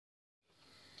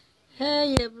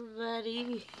Hey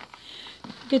everybody,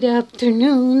 good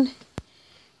afternoon.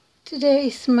 Today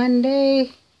is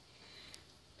Monday,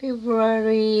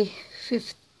 February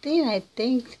 15, I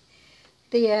think,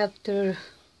 day after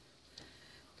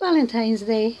Valentine's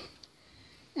Day.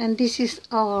 And this is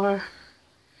our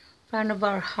front of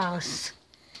our house.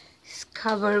 It's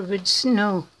covered with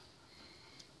snow.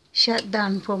 Shut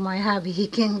down for my hubby, he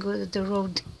can go to the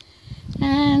road.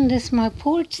 And that's my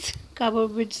porch,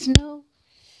 covered with snow.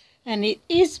 And it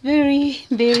is very,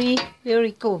 very,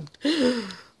 very cold.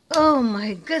 Oh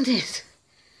my goodness.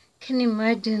 Can you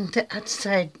imagine the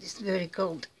outside is very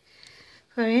cold.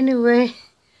 But anyway,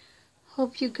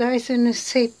 hope you guys are in a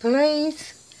safe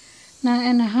place. Now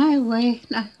in the highway,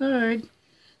 I heard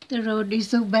the road is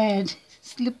so bad.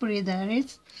 Slippery that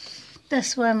is.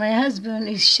 That's why my husband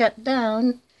is shut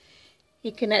down.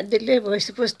 He cannot deliver. He's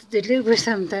supposed to deliver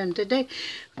sometime today.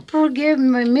 Forgive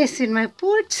my mess in my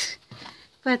porch.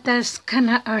 But that's kind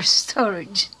of our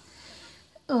storage.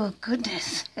 Oh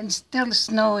goodness, and still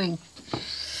snowing.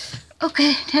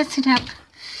 Okay, that's enough.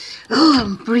 Oh,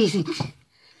 I'm breathing.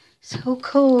 So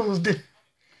cold.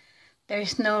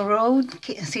 There's no road.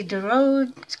 Can't see the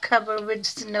road. It's covered with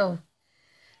snow.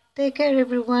 Take care,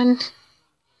 everyone.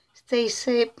 Stay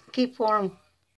safe. Keep warm.